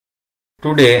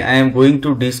Today I am going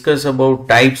to discuss about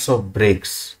types of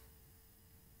brakes.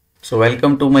 So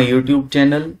welcome to my YouTube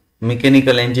channel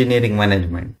Mechanical Engineering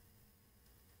Management.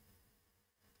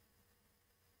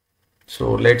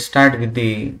 So let's start with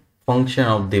the function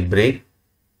of the brake.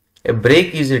 A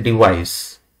brake is a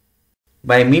device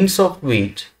by means of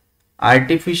which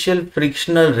artificial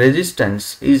frictional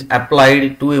resistance is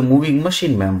applied to a moving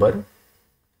machine member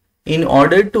in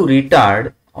order to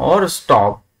retard or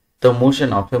stop the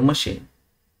motion of a machine.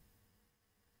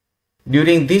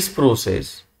 During this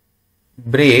process,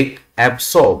 brake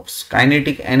absorbs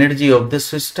kinetic energy of the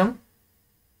system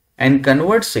and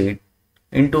converts it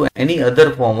into any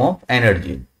other form of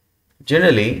energy.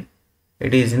 Generally,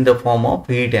 it is in the form of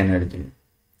heat energy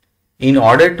in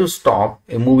order to stop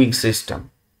a moving system.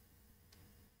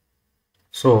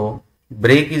 So,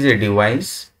 brake is a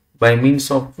device by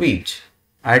means of which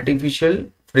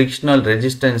artificial frictional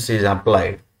resistance is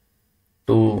applied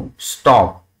to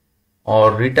stop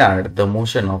or retard the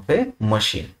motion of a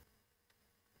machine.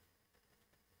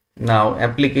 Now,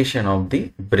 application of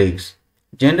the brakes.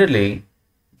 Generally,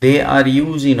 they are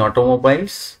used in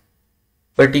automobiles,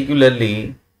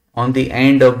 particularly on the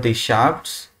end of the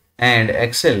shafts and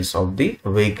axles of the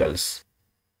vehicles.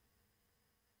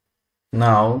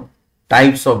 Now,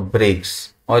 types of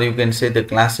brakes, or you can say the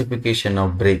classification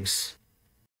of brakes.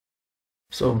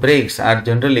 So, brakes are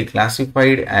generally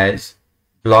classified as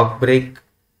block brake,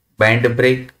 band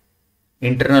brake,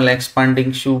 internal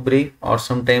expanding shoe brake, or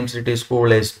sometimes it is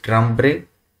called as drum brake,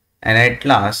 and at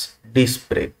last disc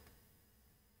brake.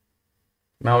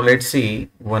 Now let's see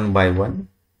one by one.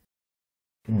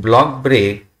 Block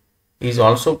brake is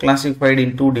also classified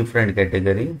in two different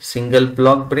categories: single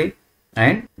block brake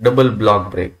and double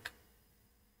block brake.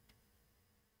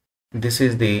 This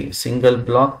is the single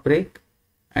block brake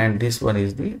and this one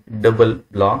is the double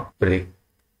block brake.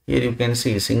 Here you can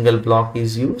see single block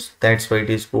is used, that's why it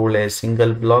is called as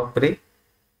single block brake.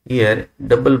 Here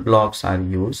double blocks are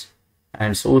used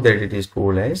and so that it is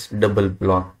called as double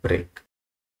block brake.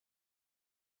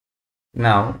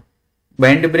 Now,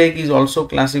 band brake is also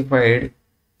classified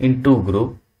in two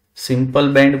groups: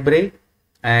 simple band brake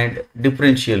and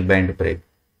differential band brake.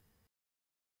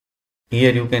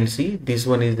 Here you can see this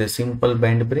one is the simple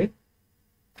band brake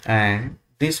and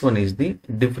this one is the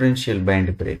differential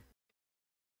band brake.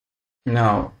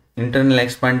 Now, internal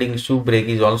expanding shoe brake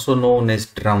is also known as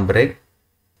drum brake,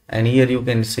 and here you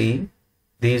can see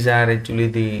these are actually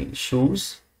the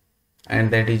shoes and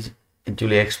that is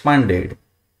actually expanded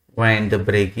when the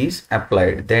brake is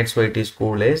applied. That's why it is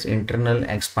called as internal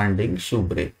expanding shoe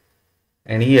brake.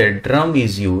 And here drum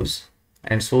is used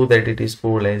and so that it is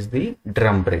called as the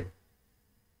drum brake.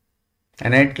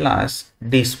 And at last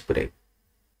disc brake.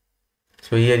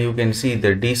 So here you can see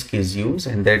the disc is used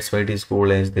and that's why it is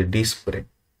called as the disc brake.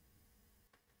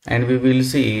 And we will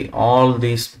see all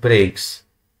these brakes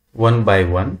one by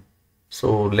one.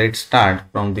 So let's start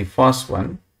from the first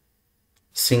one,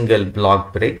 single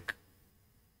block brake.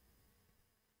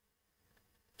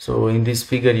 So in this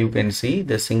figure you can see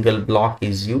the single block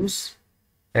is used.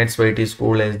 That's why it is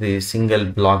called as the single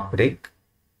block brake.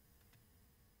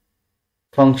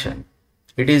 Function.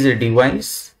 It is a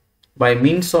device by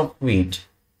means of which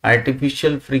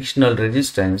artificial frictional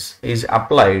resistance is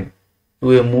applied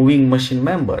to a moving machine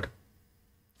member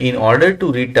in order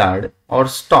to retard or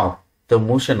stop the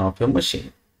motion of a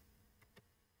machine.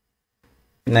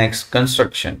 Next,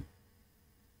 construction.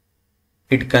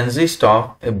 It consists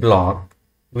of a block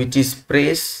which is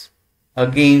pressed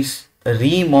against a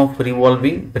rim of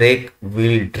revolving brake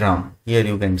wheel drum. Here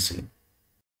you can see.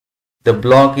 The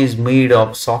block is made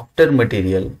of softer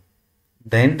material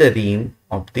than the rim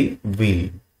of the wheel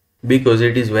because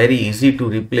it is very easy to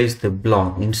replace the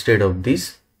block instead of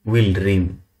this wheel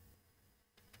rim.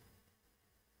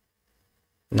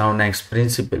 Now next,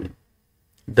 principle.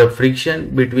 The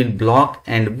friction between block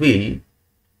and wheel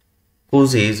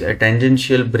causes a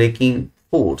tangential braking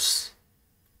force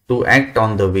to act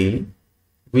on the wheel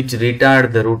which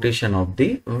retard the rotation of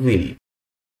the wheel.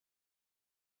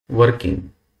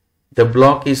 Working. The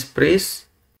block is pressed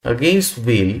against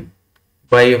wheel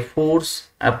by a force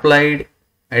applied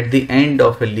at the end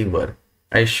of a lever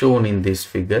as shown in this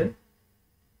figure.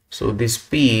 So this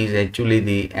P is actually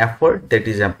the effort that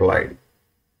is applied.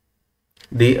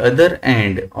 The other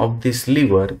end of this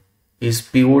lever is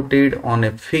pivoted on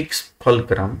a fixed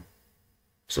fulcrum.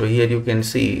 So here you can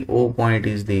see O point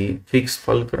is the fixed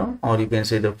fulcrum, or you can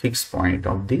say the fixed point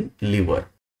of the lever.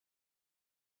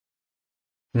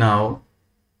 Now,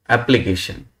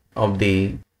 application of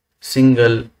the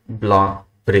single block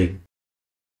brake.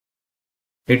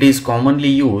 It is commonly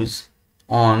used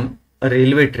on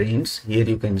railway trains. Here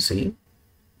you can see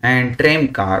And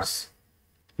tram cars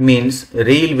means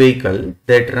rail vehicle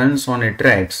that runs on a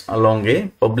tracks along a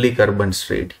public urban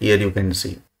street. Here you can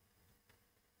see.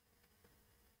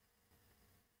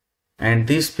 And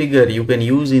this figure you can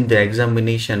use in the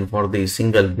examination for the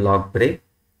single block brake.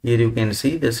 Here you can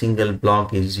see the single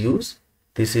block is used.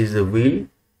 This is the wheel,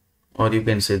 or you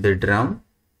can say the drum.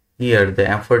 Here the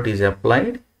effort is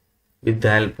applied with the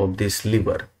help of this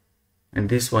lever. And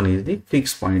this one is the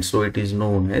fixed point, so it is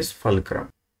known as fulcrum.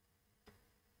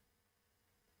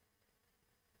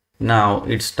 Now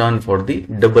it's turn for the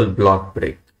double block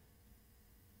brake.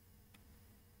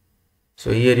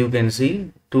 So here you can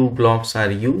see two blocks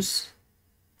are used,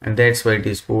 and that's why it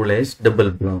is called as double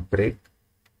block brake.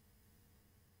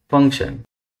 Function.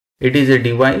 It is a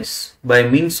device by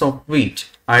means of which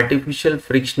artificial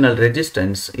frictional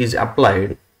resistance is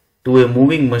applied to a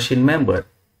moving machine member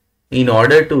in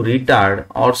order to retard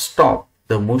or stop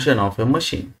the motion of a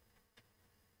machine.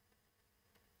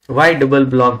 Why double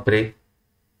block brake?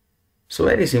 So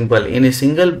very simple. In a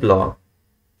single block,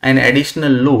 an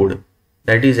additional load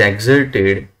that is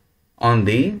exerted on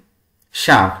the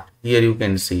shaft, here you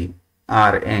can see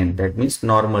Rn, that means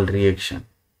normal reaction.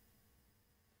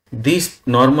 This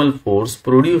normal force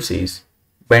produces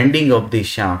bending of the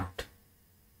shaft.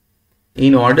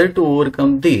 In order to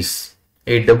overcome this,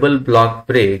 a double block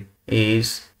brake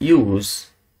is used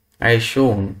as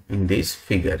shown in this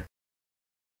figure.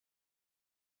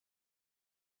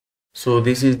 So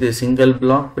this is the single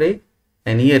block brake,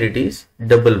 and here it is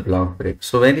double block brake.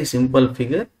 So very simple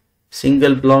figure.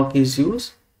 Single block is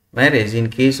used, whereas in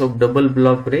case of double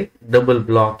block brake, double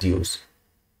block is used.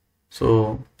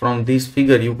 So from this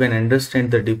figure you can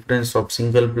understand the difference of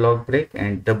single block brake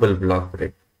and double block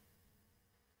brake.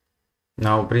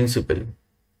 Now principle.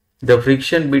 The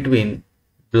friction between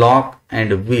block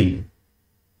and wheel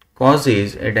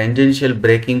causes a tangential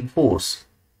braking force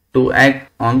to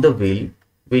act on the wheel,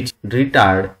 which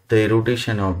retard the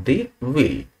rotation of the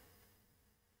wheel.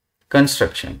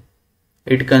 Construction.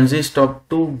 It consists of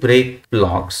two brake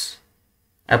blocks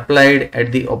applied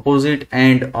at the opposite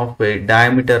end of a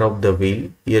diameter of the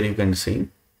wheel, here you can see,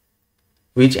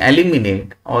 which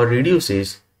eliminate or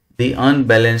reduces the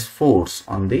unbalanced force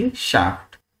on the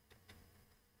shaft.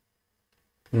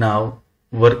 Now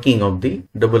working of the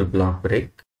double block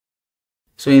brake.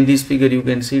 So in this figure you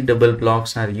can see double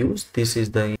blocks are used. This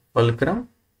is the fulcrum.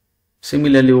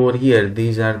 Similarly over here,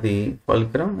 these are the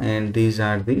fulcrum and these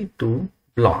are the two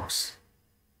blocks.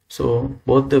 So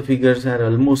both the figures are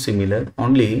almost similar,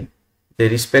 only the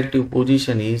respective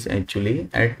position is actually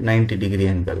at 90-degree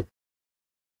angle.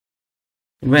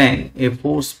 When a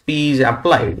force P is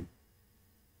applied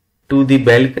to the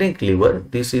bell crank lever,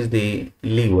 this is the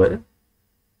lever,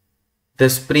 the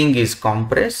spring is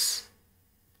compressed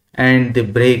and the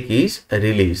brake is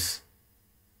released.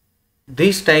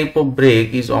 This type of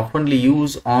brake is often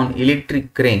used on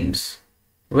electric cranes,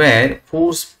 where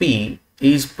force P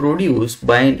is produced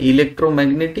by an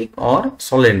electromagnetic or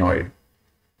solenoid.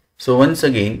 So once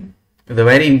again, the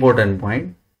very important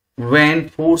point, when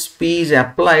force P is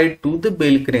applied to the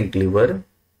bell crank lever,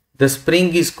 the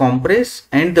spring is compressed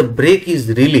and the brake is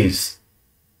released.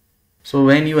 So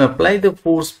when you apply the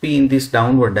force P in this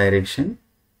downward direction,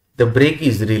 the brake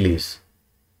is released.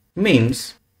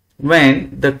 Means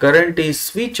when the current is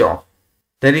switched off,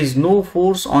 there is no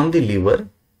force on the lever.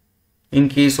 In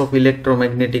case of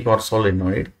electromagnetic or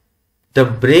solenoid, the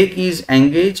brake is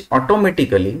engaged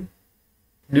automatically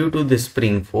due to the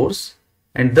spring force,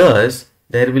 and thus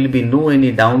there will be no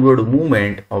any downward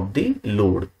movement of the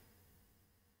load.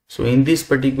 So in this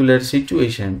particular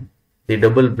situation, the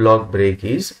double block brake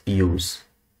is used.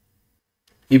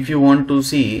 If you want to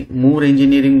see more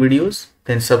engineering videos,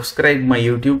 then subscribe my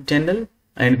YouTube channel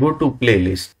and go to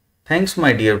playlist. Thanks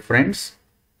my dear friends.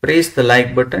 Press the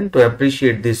like button to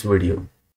appreciate this video.